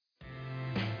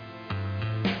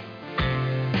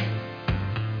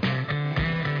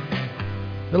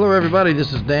Hello everybody,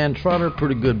 this is Dan Trotter,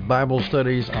 Pretty Good Bible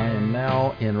Studies. I am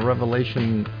now in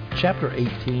Revelation chapter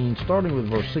 18, starting with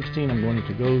verse 16. I'm going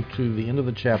to go to the end of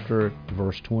the chapter,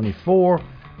 verse 24.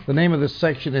 The name of this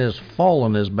section is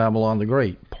Fallen is Babylon the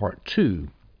Great, part 2.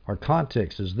 Our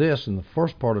context is this: in the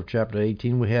first part of chapter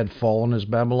 18 we had Fallen is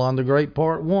Babylon the Great,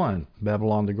 part 1.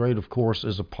 Babylon the Great, of course,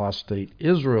 is apostate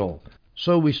Israel.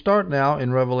 So we start now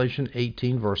in Revelation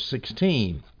 18, verse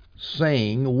 16.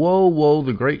 Saying, Woe, woe,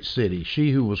 the great city,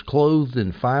 she who was clothed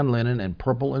in fine linen and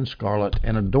purple and scarlet,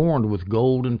 and adorned with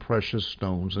gold and precious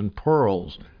stones and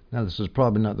pearls. Now, this is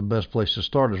probably not the best place to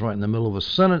start. It's right in the middle of a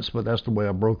sentence, but that's the way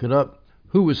I broke it up.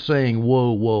 Who is saying,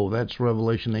 woe, woe? That's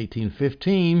Revelation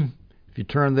 18:15. If you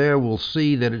turn there, we'll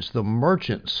see that it's the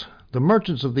merchants. The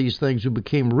merchants of these things who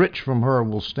became rich from her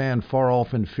will stand far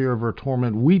off in fear of her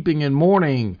torment, weeping and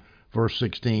mourning. Verse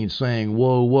 16, saying,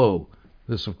 Woe, woe.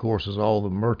 This, of course, is all the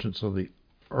merchants of the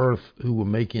earth who were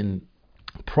making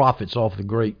profits off the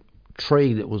great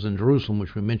trade that was in Jerusalem,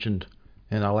 which we mentioned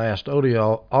in our last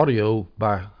audio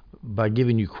by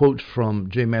giving you quotes from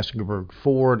J. Massengerberg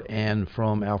Ford and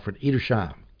from Alfred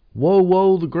Edersheim. Woe,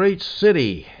 woe, the great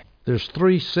city. There's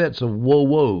three sets of woe,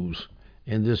 woes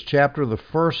in this chapter. The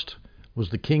first was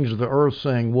the kings of the earth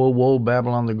saying, Woe, woe,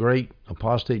 Babylon the Great,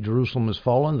 apostate Jerusalem is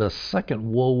fallen. The second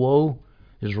woe, woe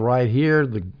is right here.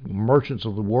 The merchants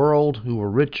of the world who were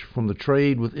rich from the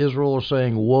trade with Israel are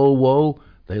saying, Woe, woe,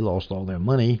 they lost all their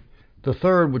money. The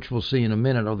third, which we'll see in a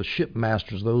minute, are the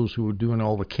shipmasters, those who were doing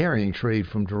all the carrying trade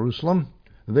from Jerusalem.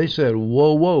 They said,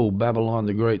 Woe, woe, Babylon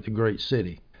the great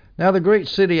city. Now, the great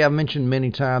city I've mentioned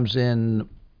many times in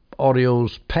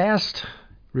audios past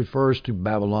refers to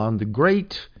Babylon the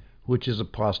Great, which is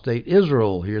apostate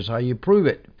Israel. Here's how you prove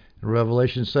it. In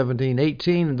Revelation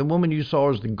 17:18, the woman you saw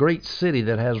is the great city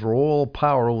that has royal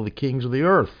power over the kings of the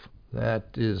earth. That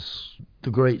is,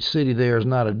 the great city there is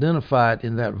not identified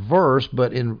in that verse,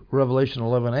 but in Revelation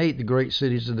 11:8, the great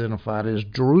city is identified as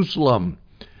Jerusalem.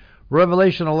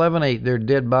 Revelation 11:8, their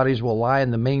dead bodies will lie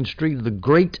in the main street of the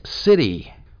great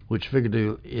city, which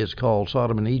figuratively is called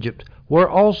Sodom and Egypt, where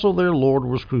also their Lord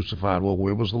was crucified. Well,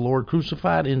 where was the Lord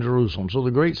crucified? In Jerusalem. So the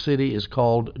great city is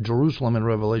called Jerusalem in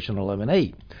Revelation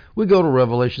 11:8. We go to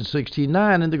Revelation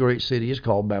 16:9, and the great city is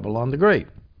called Babylon the Great.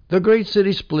 The great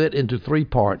city split into three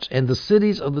parts, and the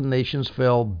cities of the nations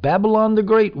fell. Babylon the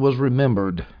Great was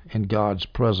remembered in God's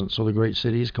presence. So the great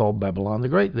city is called Babylon the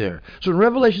Great there. So in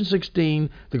Revelation 16,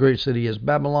 the great city is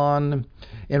Babylon.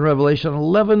 In Revelation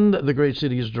 11, the great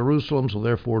city is Jerusalem, so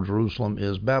therefore Jerusalem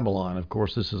is Babylon. Of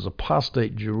course, this is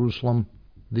apostate Jerusalem,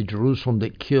 the Jerusalem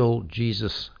that killed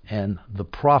Jesus and the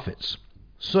prophets.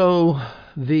 So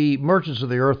the merchants of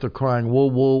the earth are crying, Woe,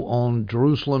 woe on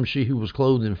Jerusalem, she who was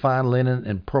clothed in fine linen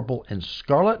and purple and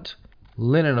scarlet.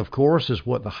 Linen, of course, is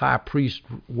what the high priest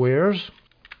wears.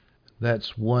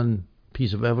 That's one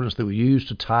piece of evidence that we use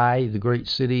to tie the great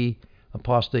city,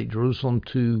 apostate Jerusalem,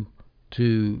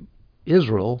 to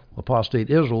Israel,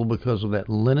 apostate Israel, because of that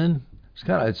linen.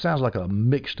 It sounds like a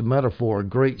mixed metaphor, a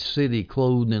great city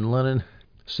clothed in linen.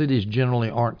 Cities generally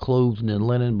aren't clothed in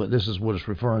linen, but this is what it's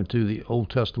referring to, the Old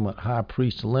Testament high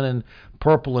priest linen.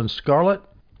 Purple and scarlet,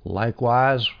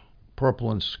 likewise,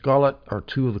 purple and scarlet are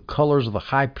two of the colors of the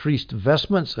high priest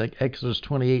vestments, like Exodus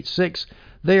 28:6.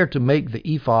 They are to make the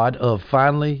ephod of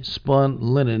finely spun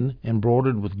linen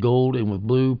embroidered with gold and with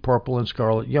blue, purple, and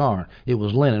scarlet yarn. It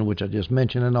was linen, which I just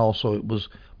mentioned, and also it was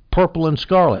purple and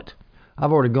scarlet.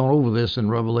 I've already gone over this in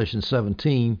Revelation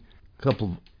 17, a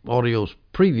couple of audios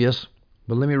previous.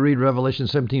 But let me read Revelation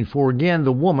 17:4 again.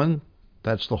 The woman,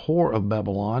 that's the whore of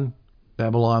Babylon.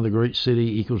 Babylon, the great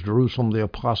city, equals Jerusalem, the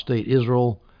apostate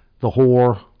Israel, the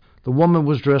whore. The woman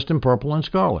was dressed in purple and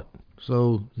scarlet.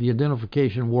 So the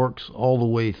identification works all the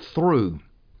way through.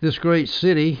 This great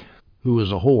city, who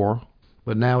is a whore,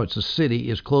 but now it's a city,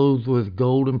 is clothed with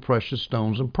gold and precious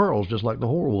stones and pearls, just like the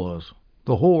whore was.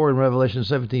 The whore in Revelation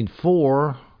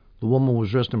 17:4, the woman was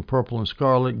dressed in purple and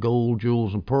scarlet, gold,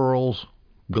 jewels, and pearls.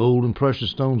 Gold and precious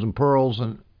stones and pearls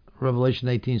in Revelation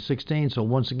 18:16. So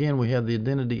once again, we have the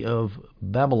identity of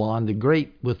Babylon the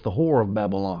Great with the whore of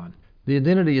Babylon. The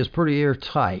identity is pretty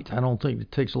airtight. I don't think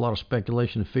it takes a lot of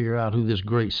speculation to figure out who this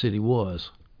great city was.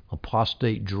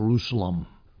 Apostate Jerusalem.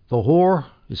 The whore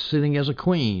is sitting as a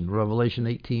queen. Revelation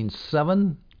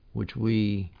 18:7, which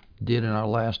we did in our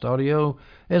last audio.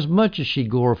 As much as she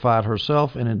glorified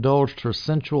herself and indulged her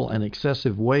sensual and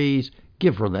excessive ways,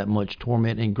 give her that much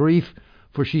torment and grief.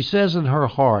 For she says in her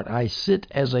heart, I sit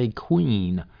as a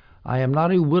queen. I am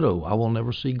not a widow. I will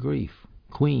never see grief.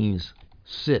 Queens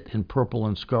sit in purple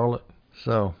and scarlet.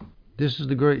 So this is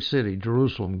the great city,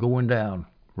 Jerusalem, going down.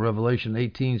 Revelation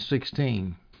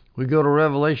 18:16. We go to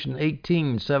Revelation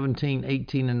 18, 17,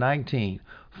 18, and 19.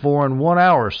 For in 1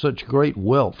 hour such great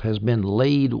wealth has been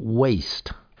laid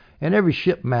waste, and every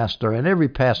shipmaster and every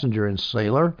passenger and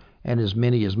sailor, and as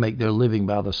many as make their living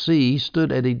by the sea,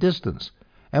 stood at a distance,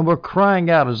 and were crying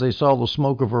out as they saw the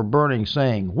smoke of her burning,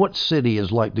 saying, What city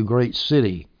is like the great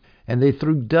city? And they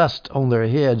threw dust on their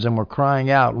heads, and were crying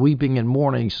out, weeping and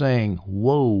mourning, saying,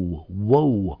 Woe,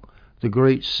 woe, the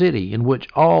great city, in which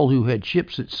all who had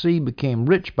ships at sea became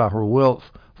rich by her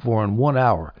wealth, for in 1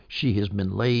 hour she has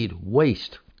been laid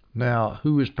waste. Now,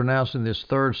 who is pronouncing this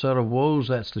third set of woes?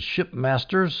 That's the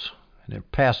shipmasters and their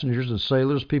passengers and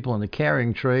sailors, people in the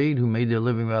carrying trade who made their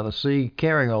living by the sea,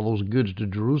 carrying all those goods to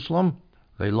Jerusalem.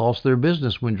 They lost their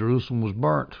business when Jerusalem was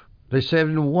burnt. They said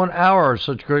in 1 hour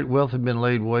such great wealth had been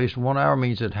laid waste. 1 hour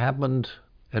means it happened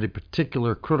at a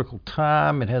particular critical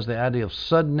time. It has the idea of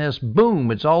suddenness.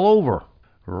 Boom, it's all over.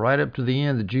 Right up to the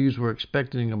end, the Jews were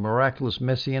expecting a miraculous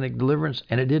messianic deliverance,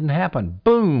 and it didn't happen.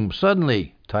 Boom,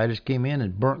 suddenly, Titus came in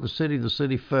and burnt the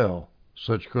city fell.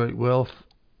 Such great wealth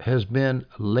has been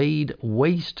laid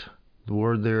waste. The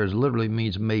word there is literally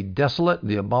means made desolate.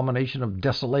 The abomination of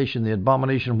desolation, the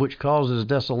abomination which causes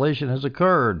desolation, has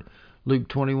occurred. Luke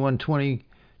 21:20,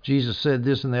 Jesus said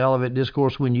this in the Olivet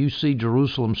Discourse, when you see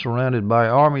Jerusalem surrounded by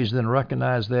armies, then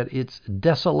recognize that its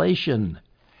desolation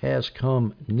has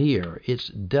come near. Its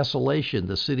desolation,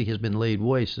 the city has been laid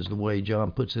waste, is the way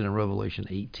John puts it in Revelation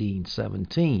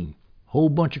 18:17. Whole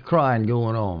bunch of crying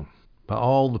going on by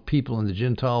all the people in the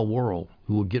Gentile world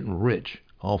who were getting rich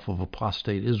off of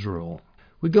apostate Israel.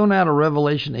 We go now to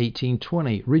Revelation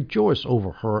 18:20. Rejoice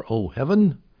over her, O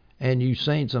heaven, and you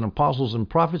saints and apostles and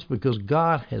prophets, because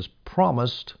God has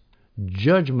promised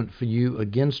judgment for you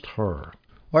against her.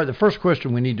 All right, the first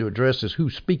question we need to address is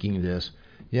who's speaking this.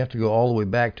 You have to go all the way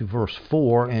back to verse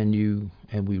 4, and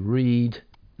we read,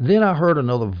 Then I heard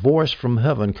another voice from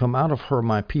heaven, Come out of her,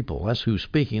 my people. That's who's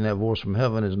speaking. That voice from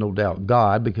heaven is no doubt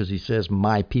God, because he says,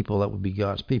 my people. That would be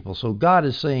God's people. So God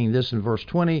is saying this in verse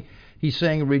 20. He's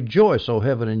saying, Rejoice, O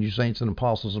heaven, and you saints and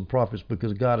apostles and prophets,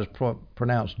 because God has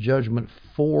pronounced judgment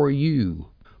for you,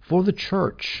 for the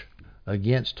church,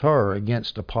 against her,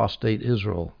 against apostate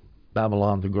Israel,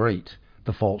 Babylon the Great,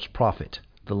 the false prophet,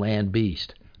 the land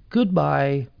beast.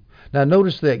 Goodbye. Now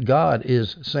notice that God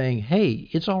is saying, hey,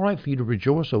 it's all right for you to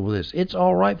rejoice over this. It's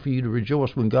all right for you to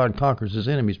rejoice when God conquers his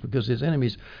enemies, because his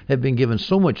enemies have been given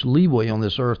so much leeway on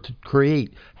this earth to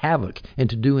create havoc and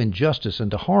to do injustice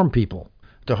and to harm people,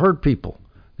 to hurt people,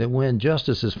 that when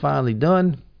justice is finally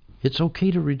done, it's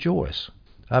okay to rejoice.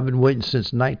 I've been waiting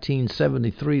since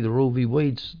 1973, the Roe v.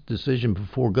 Wade's decision,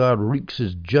 before God wreaks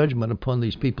his judgment upon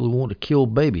these people who want to kill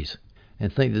babies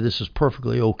and think that this is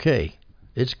perfectly okay.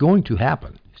 It's going to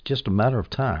happen. It's just a matter of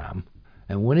time.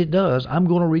 And when it does, I'm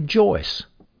going to rejoice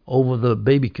over the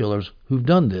baby killers who've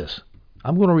done this.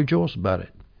 I'm going to rejoice about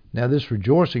it. Now, this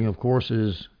rejoicing, of course,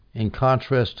 is in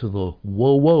contrast to the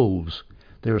woe-woes.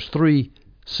 There's 3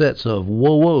 sets of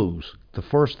woe-woes. The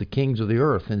first, the kings of the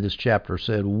earth in this chapter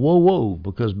said, woe-woe,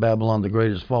 because Babylon the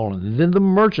Great has fallen. And then the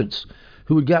merchants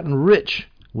who had gotten rich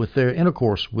with their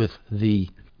intercourse with the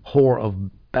whore of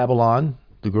Babylon,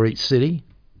 the great city,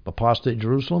 apostate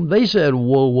Jerusalem, they said,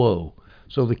 woe, woe.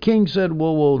 So the king said,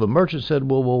 woe, woe. The merchant said,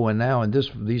 woe, woe. And now in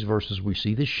these verses we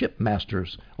see the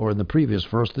shipmasters, or in the previous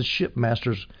verse, the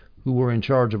shipmasters who were in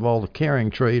charge of all the carrying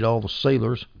trade, all the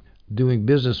sailors doing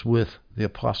business with the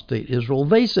apostate Israel.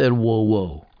 They said, woe,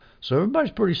 woe. So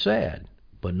everybody's pretty sad,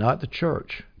 but not the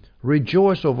church.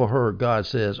 Rejoice over her, God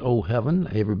says, O heaven,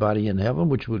 everybody in heaven,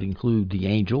 which would include the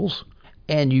angels,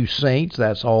 and you saints,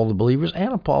 that's all the believers,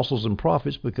 and apostles and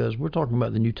prophets, because we're talking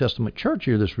about the New Testament church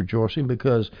here, this rejoicing,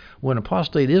 because when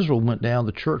apostate Israel went down,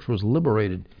 the church was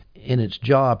liberated in its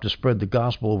job to spread the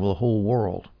gospel over the whole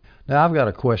world. Now, I've got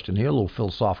a question here, a little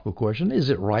philosophical question.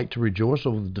 Is it right to rejoice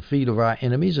over the defeat of our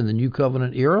enemies in the New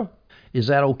Covenant era? Is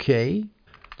that okay?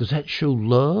 Does that show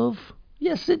love?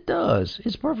 Yes, it does.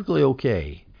 It's perfectly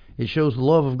okay. It shows the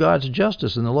love of God's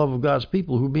justice and the love of God's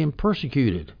people who are being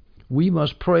persecuted. We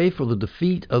must pray for the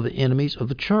defeat of the enemies of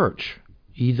the church,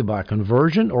 either by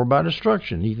conversion or by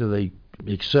destruction. Either they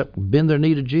bend their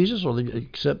knee to Jesus, or they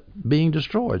accept being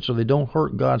destroyed so they don't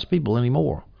hurt God's people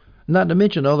anymore. Not to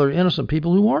mention other innocent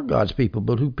people who aren't God's people,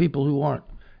 but people who aren't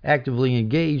actively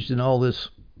engaged in all this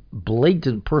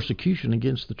blatant persecution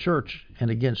against the church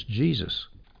and against Jesus.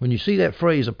 When you see that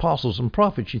phrase, apostles and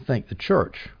prophets, you think the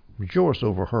church. Rejoice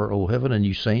over her, O heaven, and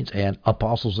you saints and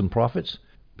apostles and prophets,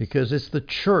 because it's the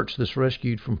church that's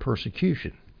rescued from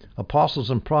persecution. apostles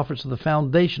and prophets are the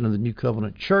foundation of the new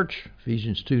covenant church,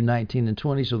 Ephesians 2:19 and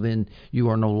 20. So then you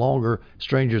are no longer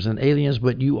strangers and aliens,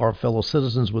 but you are fellow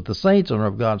citizens with the saints and are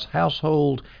of God's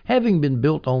household, having been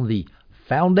built on the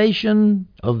foundation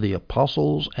of the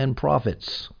apostles and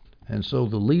prophets. And so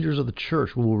the leaders of the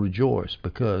church will rejoice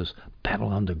because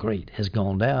Babylon the Great has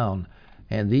gone down.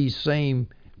 And these same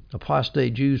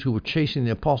apostate Jews who were chasing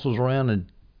the apostles around and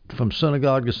from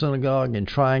synagogue to synagogue and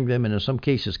trying them and in some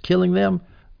cases killing them,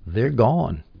 they're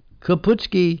gone.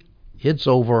 Kaputski, it's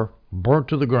over, burnt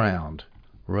to the ground.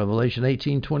 Revelation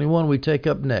 18:21 we take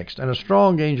up next. And a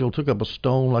strong angel took up a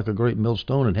stone like a great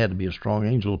millstone. It had to be a strong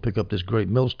angel to pick up this great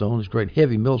millstone, this great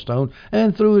heavy millstone,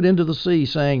 and threw it into the sea,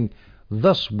 saying,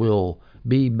 "Thus will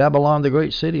be Babylon the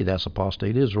great city," that's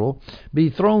apostate Israel, "be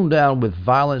thrown down with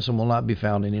violence and will not be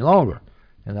found any longer."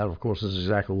 And that, of course, is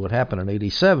exactly what happened in AD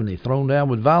 70. Thrown down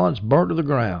with violence, burnt to the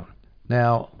ground.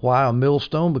 Now, why a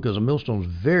millstone? Because a millstone is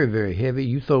very, very heavy.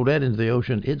 You throw that into the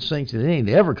ocean, it sinks, and it ain't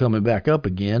ever coming back up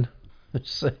again.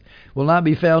 Will not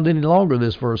be found any longer,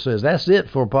 this verse says. That's it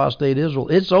for apostate Israel.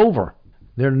 It's over.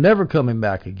 They're never coming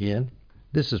back again.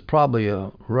 This is probably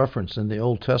a reference in the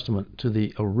Old Testament to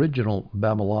the original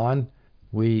Babylon.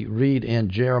 We read in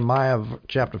Jeremiah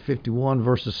chapter 51,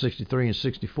 verses 63 and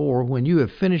 64, "When you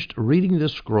have finished reading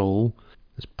this scroll,"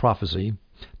 this prophecy,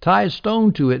 "tie a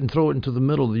stone to it and throw it into the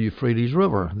middle of the Euphrates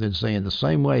River. Then say in the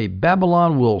same way,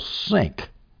 Babylon will sink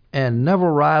and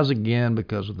never rise again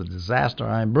because of the disaster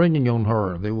I am bringing on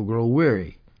her. They will grow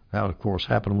weary." That, of course,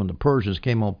 happened when the Persians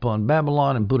came upon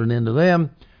Babylon and put an end to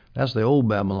them. That's the old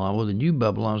Babylon. Well, the new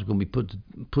Babylon is going to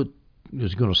be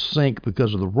is going to sink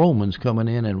because of the Romans coming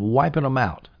in and wiping them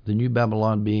out. The new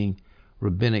Babylon being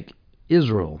rabbinic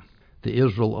Israel, the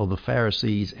Israel of the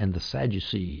Pharisees and the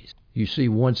Sadducees. You see,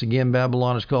 once again,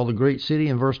 Babylon is called the great city.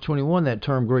 In verse 21, that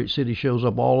term great city shows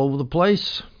up all over the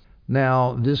place.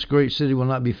 Now, this great city will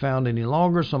not be found any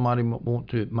longer. Somebody might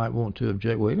want to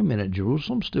object, wait a minute,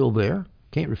 Jerusalem's still there.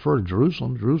 Can't refer to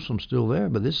Jerusalem. Jerusalem's still there,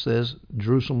 but this says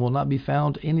Jerusalem will not be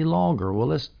found any longer. Well,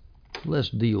 let's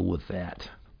deal with that.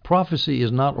 Prophecy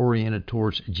is not oriented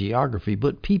towards geography,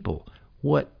 but people.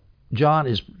 What John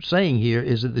is saying here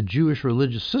is that the Jewish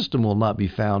religious system will not be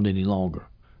found any longer.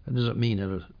 That doesn't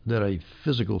mean that a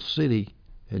physical city,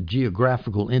 a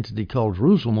geographical entity called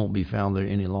Jerusalem won't be found there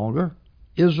any longer.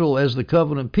 Israel as the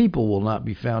covenant people will not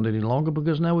be found any longer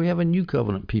because now we have a new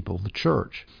covenant people, the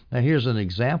church. Now here's an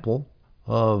example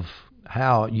of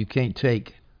how you can't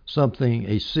take something,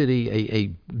 a city, a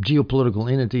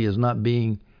geopolitical entity is not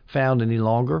being found any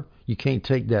longer. You can't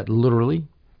take that literally,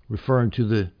 referring to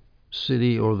the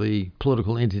city or the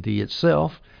political entity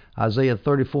itself. Isaiah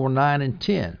 34:9 and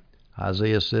 10.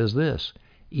 Isaiah says this,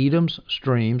 "Edom's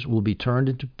streams will be turned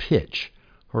into pitch,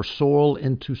 her soil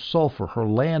into sulfur, her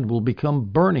land will become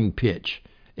burning pitch.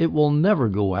 It will never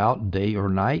go out day or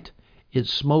night.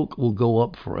 Its smoke will go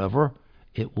up forever.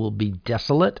 It will be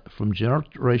desolate from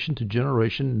generation to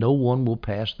generation. No one will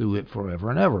pass through it forever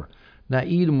and ever." Now,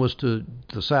 Edom was to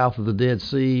the south of the Dead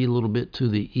Sea, a little bit to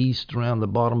the east around the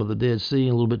bottom of the Dead Sea,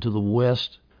 and a little bit to the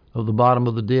west of the bottom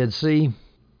of the Dead Sea.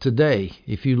 Today,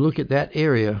 if you look at that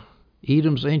area,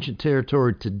 Edom's ancient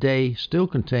territory today still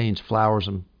contains flowers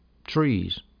and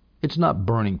trees. It's not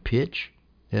burning pitch,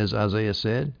 as Isaiah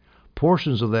said.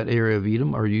 Portions of that area of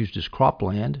Edom are used as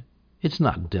cropland. It's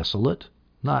not desolate,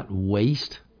 not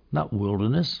waste, not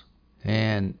wilderness.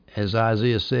 And as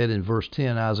Isaiah said in verse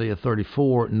 10, Isaiah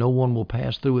 34, "No one will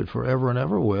pass through it forever and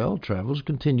ever." Well, travelers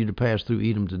continue to pass through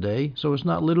Edom today, so it's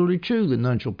not literally true that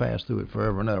none shall pass through it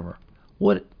forever and ever.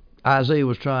 What Isaiah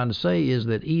was trying to say is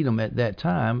that Edom at that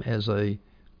time, as a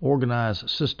organized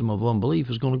system of unbelief,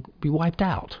 is going to be wiped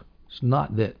out. It's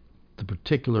not that the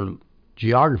particular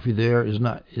geography there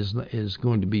is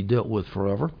going to be dealt with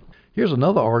forever. Here's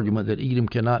another argument that Edom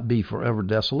cannot be forever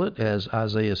desolate, as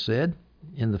Isaiah said.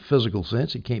 In the physical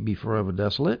sense, it can't be forever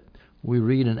desolate. We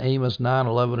read in Amos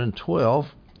 9:11 and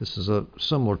 12. This is a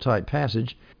similar type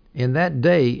passage. "In that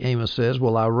day," Amos says,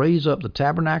 "will I raise up the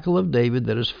tabernacle of David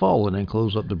that is fallen, and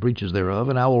close up the breaches thereof,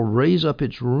 and I will raise up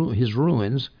his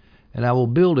ruins, and I will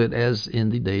build it as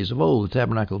in the days of old." The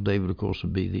tabernacle of David, of course,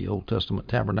 would be the Old Testament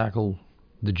tabernacle,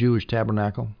 the Jewish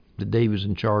tabernacle that David's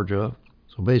in charge of.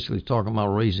 So basically it's talking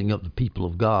about raising up the people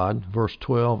of God. Verse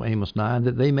 12, Amos 9,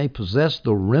 "that they may possess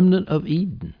the remnant of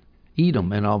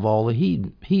Edom, and of all the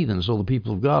heathen." So the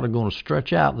people of God are going to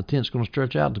stretch out, the tent's going to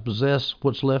stretch out to possess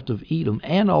what's left of Edom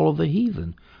and all of the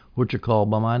heathen, which are called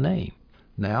by my name.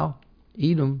 Now,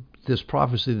 Edom, this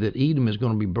prophecy that Edom is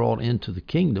going to be brought into the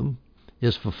kingdom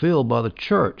is fulfilled by the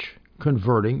church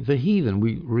converting the heathen.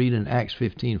 We read in Acts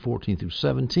 15:14 through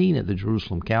 17 at the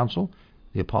Jerusalem Council.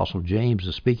 The Apostle James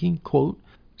is speaking, quote,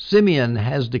 Simeon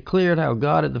has declared how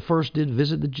God at the first did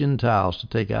visit the Gentiles to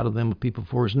take out of them a people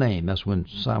for his name. That's when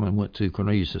Simon went to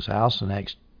Cornelius' house in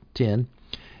Acts 10.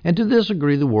 And to this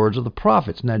agree the words of the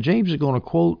prophets. Now James is going to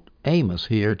quote Amos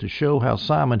here to show how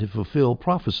Simon had fulfilled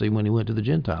prophecy when he went to the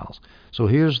Gentiles. So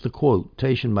here's the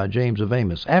quotation by James of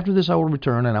Amos. After this I will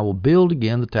return, and I will build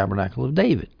again the tabernacle of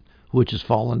David, which has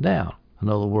fallen down. In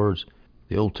other words,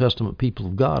 the Old Testament people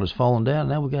of God has fallen down.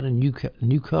 Now we've got a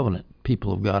new covenant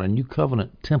people of God, a new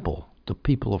covenant temple, the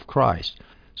people of Christ.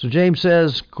 So James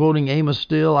says, quoting Amos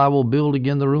still, I will build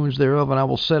again the ruins thereof, and I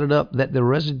will set it up that the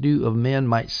residue of men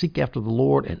might seek after the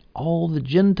Lord, and all the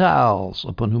Gentiles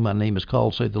upon whom my name is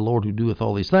called, saith the Lord who doeth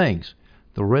all these things.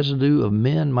 The residue of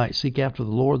men might seek after the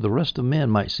Lord, the rest of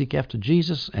men might seek after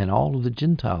Jesus, and all of the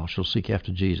Gentiles shall seek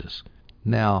after Jesus.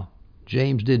 Now,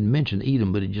 James didn't mention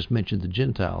Edom, but he just mentioned the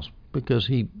Gentiles, because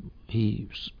he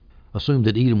assumed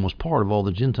that Edom was part of all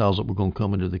the Gentiles that were going to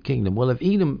come into the kingdom. Well, if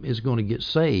Edom is going to get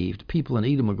saved, people in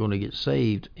Edom are going to get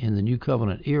saved in the New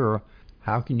Covenant era,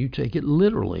 how can you take it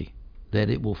literally that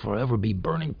it will forever be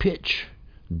burning pitch,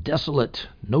 desolate,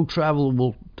 no travel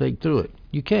will take through it?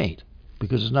 You can't,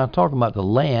 because it's not talking about the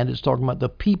land, it's talking about the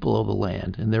people of the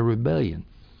land and their rebellion.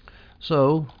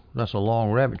 So, that's a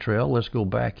long rabbit trail. Let's go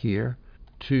back here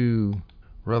to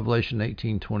Revelation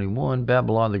 18:21,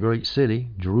 Babylon, the great city,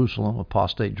 Jerusalem,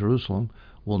 apostate Jerusalem,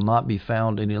 will not be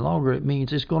found any longer. It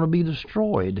means it's going to be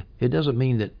destroyed. It doesn't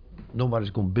mean that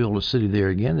nobody's going to build a city there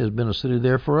again. There's been a city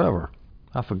there forever.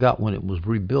 I forgot when it was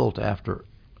rebuilt after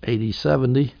AD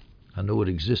 70. I know it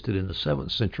existed in the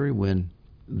 7th century when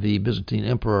the Byzantine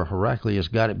Emperor Heraclius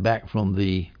got it back from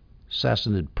the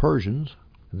Sassanid Persians.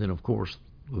 And then, of course,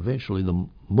 eventually the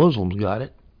Muslims got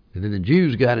it. And then the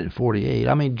Jews got it in 48.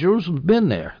 I mean, Jerusalem's been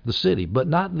there, the city, but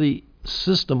not the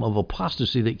system of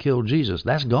apostasy that killed Jesus.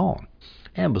 That's gone.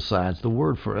 And besides, the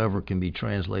word forever can be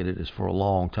translated as for a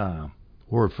long time.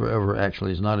 Word forever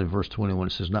actually is not in verse 21.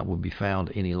 It says not will be found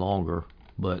any longer.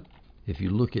 But if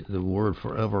you look at the word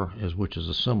forever, which is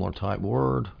a similar type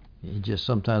word, it just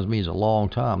sometimes means a long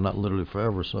time, not literally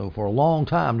forever. So for a long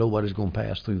time, nobody's going to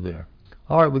pass through there.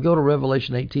 All right, we go to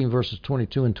Revelation 18, verses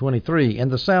 22 and 23. And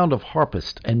the sound of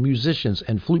harpists and musicians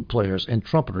and flute players and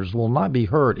trumpeters will not be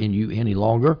heard in you any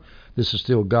longer. This is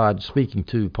still God speaking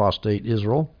to apostate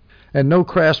Israel. And no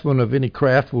craftsman of any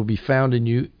craft will be found in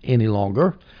you any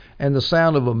longer. And the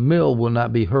sound of a mill will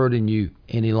not be heard in you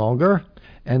any longer.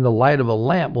 And the light of a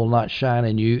lamp will not shine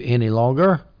in you any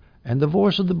longer. And the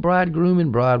voice of the bridegroom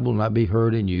and bride will not be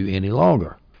heard in you any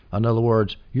longer. In other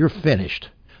words, you're finished.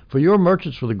 For your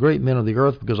merchants were the great men of the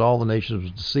earth, because all the nations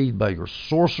were deceived by your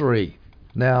sorcery.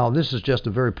 Now, this is just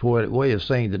a very poetic way of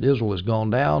saying that Israel has gone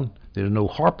down. There's no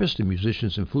harpists and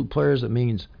musicians and flute players. That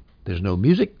means there's no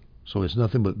music, so it's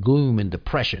nothing but gloom and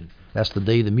depression. That's the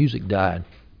day the music died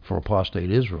for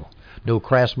apostate Israel. No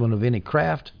craftsmen of any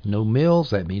craft, no mills.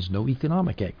 That means no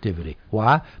economic activity.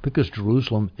 Why? Because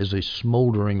Jerusalem is a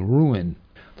smoldering ruin.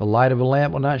 The light of a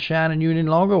lamp will not shine in you any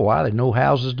longer. Why? There's no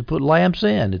houses to put lamps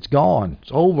in. It's gone.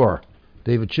 It's over.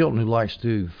 David Chilton, who likes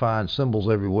to find symbols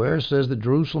everywhere, says that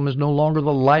Jerusalem is no longer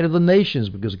the light of the nations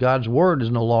because God's word is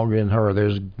no longer in her.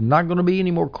 There's not going to be any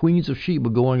more queens of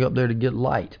Sheba going up there to get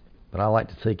light. But I like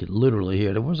to take it literally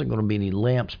here. There wasn't going to be any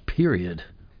lamps, period,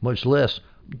 much less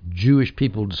Jewish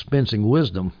people dispensing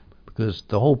wisdom, because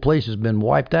the whole place has been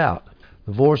wiped out.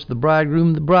 The voice of the bridegroom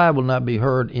and the bride will not be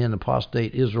heard in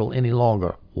apostate Israel any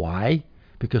longer. Why?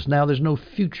 Because now there's no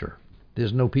future.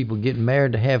 There's no people getting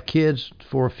married to have kids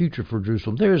for a future for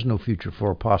Jerusalem. There is no future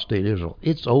for apostate Israel.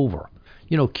 It's over.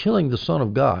 You know, killing the Son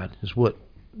of God is what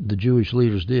the Jewish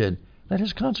leaders did. That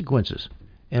has consequences.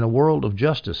 In a world of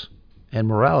justice and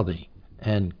morality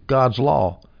and God's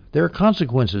law, there are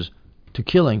consequences to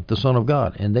killing the Son of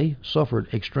God, and they suffered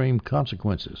extreme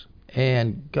consequences.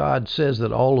 And God says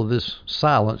that all of this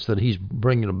silence that he's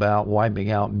bringing about,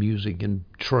 wiping out music and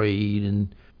trade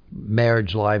and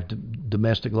marriage life,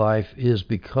 domestic life, is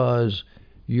because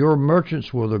your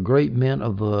merchants were the great men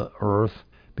of the earth,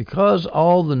 because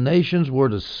all the nations were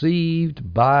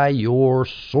deceived by your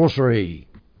sorcery.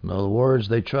 In other words,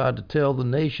 they tried to tell the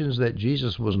nations that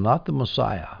Jesus was not the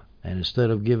Messiah. And instead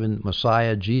of giving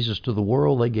Messiah, Jesus, to the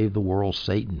world, they gave the world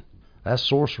Satan. That's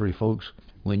sorcery, folks.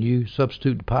 When you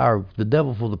substitute the power of the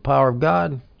devil for the power of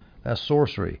God, that's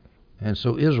sorcery. And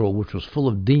so Israel, which was full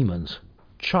of demons,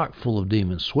 chock full of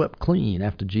demons, swept clean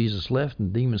after Jesus left,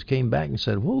 and demons came back and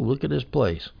said, whoa, look at this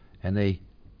place. And they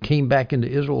came back into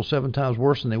Israel 7 times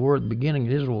worse than they were at the beginning.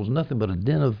 Israel was nothing but a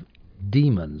den of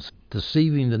demons,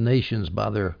 deceiving the nations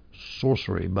by their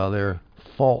sorcery, by their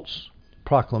false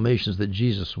proclamations that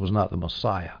Jesus was not the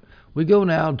Messiah. We go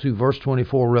now to verse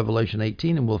 24, Revelation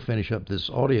 18, and we'll finish up this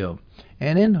audio.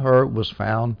 And in her was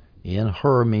found, in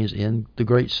her means in the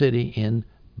great city, in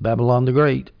Babylon the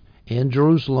Great, in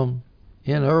Jerusalem,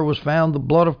 in her was found the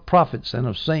blood of prophets and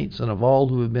of saints and of all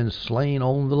who have been slain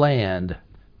on the land.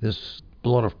 This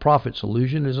blood of prophets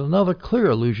allusion is another clear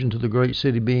allusion to the great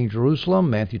city being Jerusalem,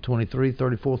 Matthew 23,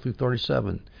 34 through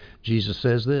 37. Jesus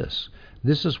says this,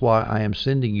 "This is why I am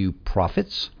sending you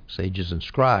prophets, sages and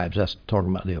scribes." That's talking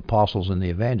about the apostles and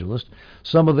the evangelists.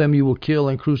 "Some of them you will kill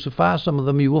and crucify, some of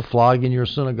them you will flog in your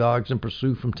synagogues and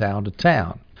pursue from town to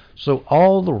town. So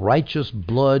all the righteous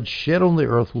blood shed on the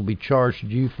earth will be charged to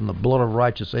you, from the blood of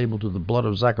righteous Abel to the blood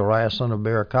of Zacharias, son of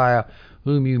Berechiah,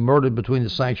 whom you murdered between the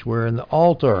sanctuary and the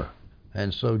altar."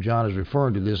 And so John is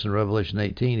referring to this in Revelation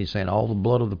 18. He's saying all the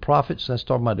blood of the prophets. That's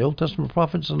talking about the Old Testament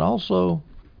prophets. And also,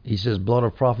 he says blood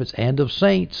of prophets and of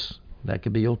saints. That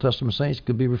could be Old Testament saints.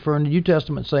 Could be referring to New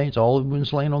Testament saints. All have been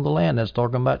slain on the land. That's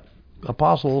talking about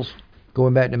apostles.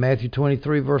 Going back to Matthew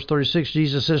 23, verse 36,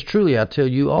 Jesus says, "Truly I tell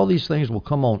you, all these things will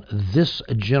come on this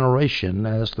generation."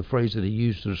 Now, that's the phrase that he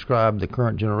used to describe the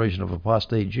current generation of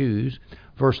apostate Jews.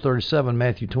 Verse 37,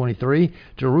 Matthew 23,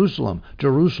 "Jerusalem,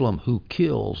 Jerusalem, who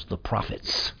kills the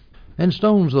prophets and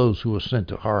stones those who are sent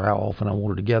to her. How often I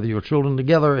wanted to gather your children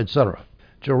together," etc.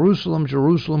 Jerusalem,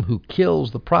 Jerusalem, who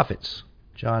kills the prophets.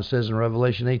 John says in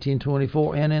Revelation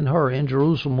 18:24, "And in her, in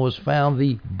Jerusalem, was found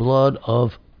the blood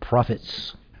of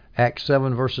prophets." Acts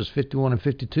 7, verses 51 and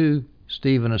 52,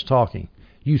 Stephen is talking.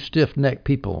 "You stiff-necked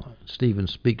people," Stephen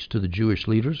speaks to the Jewish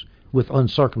leaders, "with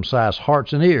uncircumcised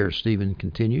hearts and ears," Stephen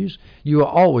continues, "you are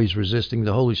always resisting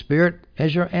the Holy Spirit.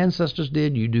 As your ancestors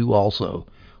did, you do also.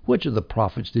 Which of the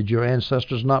prophets did your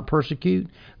ancestors not persecute?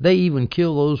 They even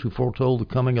killed those who foretold the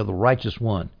coming of the righteous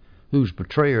one, whose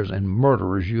betrayers and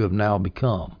murderers you have now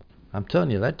become." I'm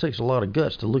telling you, that takes a lot of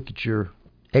guts to look at your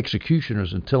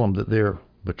executioners and tell them that they're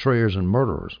betrayers and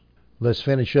murderers. Let's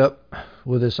finish up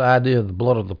with this idea of the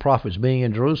blood of the prophets being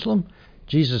in Jerusalem.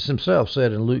 Jesus himself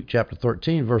said in Luke chapter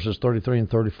 13, verses 33 and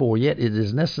 34, "Yet it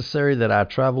is necessary that I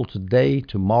travel today,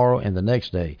 tomorrow, and the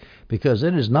next day, because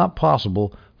it is not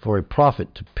possible for a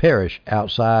prophet to perish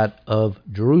outside of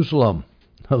Jerusalem."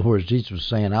 In other words, Jesus was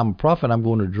saying, I'm a prophet, I'm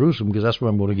going to Jerusalem because that's where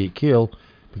I'm going to get killed,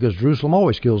 because Jerusalem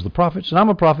always kills the prophets, and I'm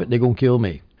a prophet, they're going to kill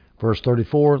me. Verse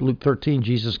 34, Luke 13,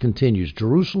 Jesus continues,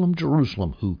 "Jerusalem,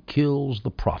 Jerusalem, who kills the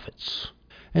prophets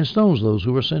and stones those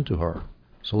who are sent to her."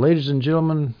 So, ladies and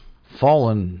gentlemen,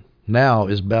 fallen now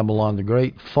is Babylon the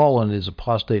Great. Fallen is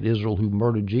apostate Israel who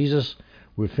murdered Jesus.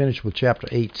 We're finished with chapter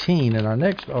 18. In our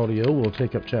next audio, we'll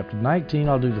take up chapter 19.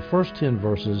 I'll do the first 10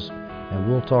 verses, and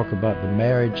we'll talk about the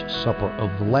marriage supper of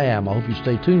the Lamb. I hope you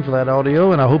stay tuned for that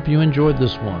audio, and I hope you enjoyed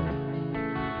this one.